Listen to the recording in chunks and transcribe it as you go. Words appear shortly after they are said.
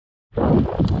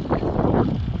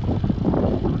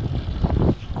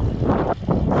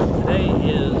Today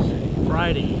is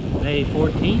Friday, May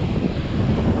 14th,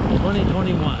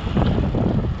 2021.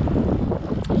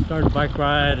 Started the bike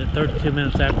ride at 32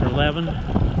 minutes after 11. I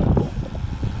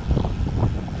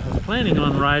was planning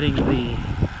on riding the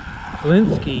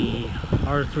Linsky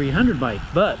R300 bike,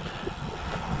 but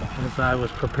as I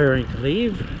was preparing to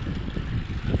leave,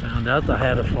 I found out I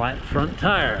had a flat front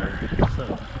tire.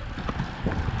 So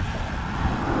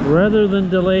rather than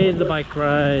delay the bike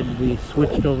ride, we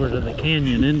switched over to the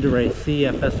Canyon Endurace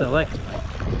CFSLX bike.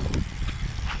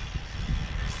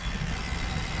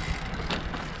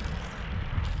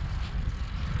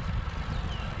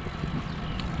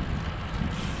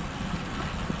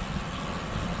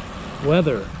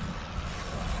 Weather,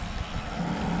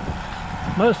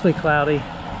 mostly cloudy,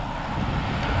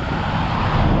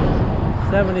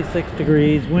 76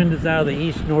 degrees, wind is out of the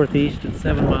east-northeast at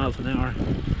 7 miles an hour.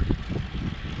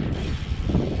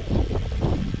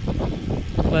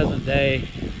 Pleasant day,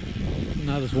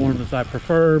 not as warm as I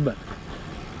prefer, but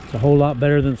it's a whole lot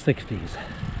better than 60s.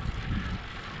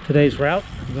 Today's route,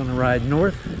 I'm going to ride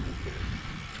north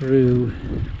through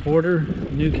Porter,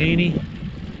 New Caney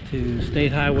to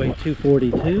State Highway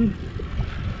 242.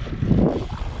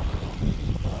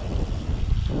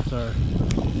 That's our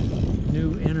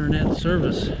new internet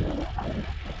service.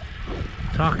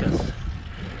 Talkus,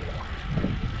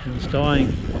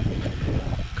 installing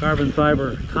carbon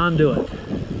fiber conduit.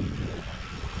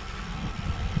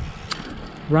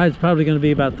 Ride's probably going to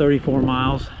be about 34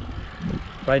 miles.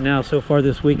 Right now, so far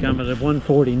this week, I'm at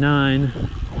 149.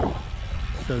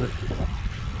 So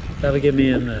that'll get me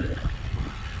in the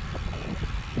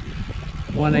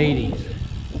 180s.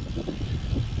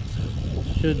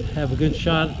 So should have a good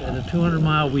shot at a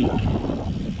 200-mile week.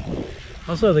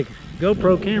 Also, the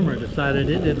GoPro camera decided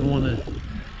it didn't want to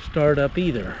start up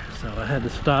either, so I had to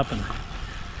stop and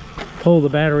pull the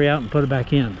battery out and put it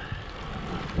back in.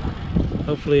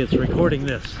 Hopefully it's recording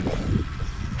this.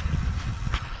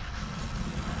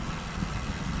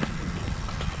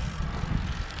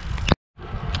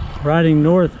 Riding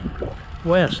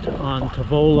northwest on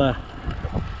Tavola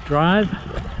Drive.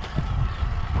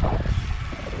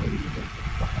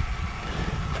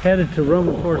 Headed to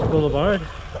Roman Forest Boulevard.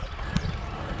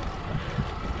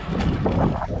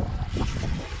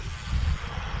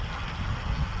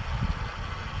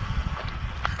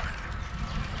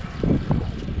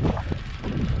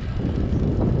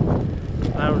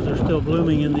 Flowers are still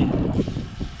blooming in the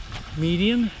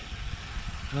median.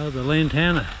 Oh, the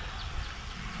lantana.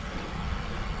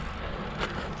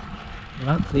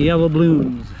 Lots of yellow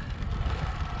blooms.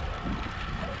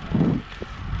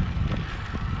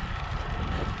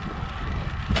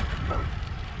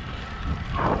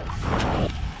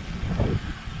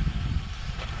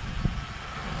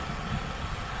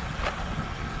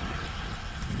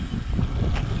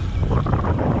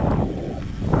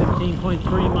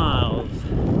 .3 miles.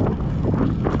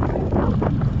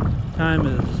 Time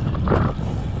is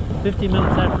 50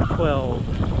 minutes after 12.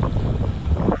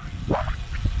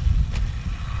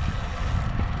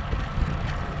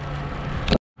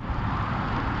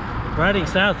 Riding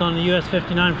south on the US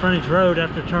 59 frontage road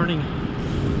after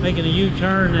making a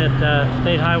U-turn at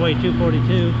State Highway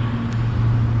 242.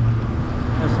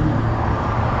 Has some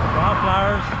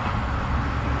wildflowers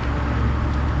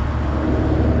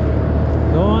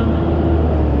going.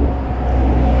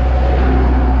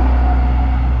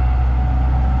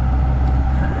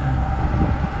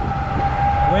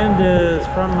 Wind is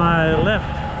from my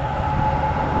left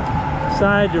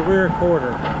side to rear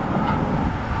quarter.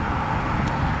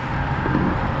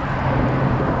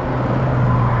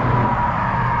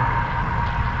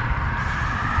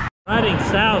 Riding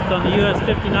south on the US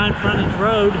 59 frontage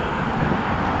road. A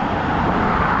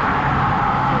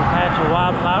patch of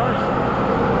wildflowers.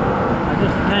 I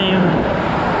just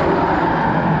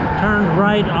turned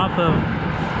right off of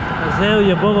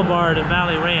Azalea Boulevard at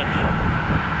Valley Ranch.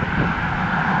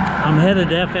 I'm headed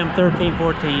to FM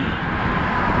 1314,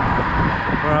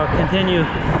 where I'll continue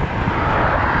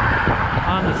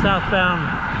on the southbound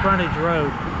frontage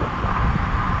road.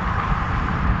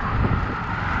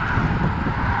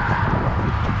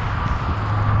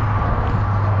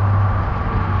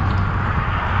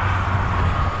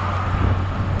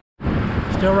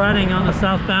 Still riding on the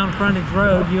southbound frontage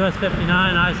road, US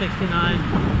 59, I-69.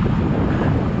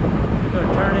 Going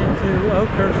to turn into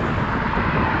Oakhurst.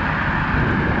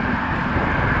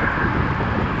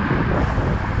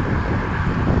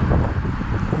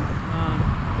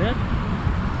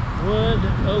 Kingwood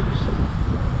Oaks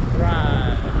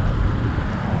Drive.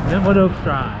 Kingwood Oaks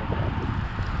Drive.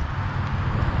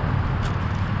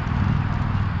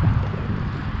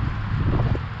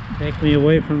 Take me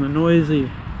away from the noisy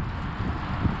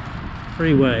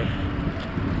freeway.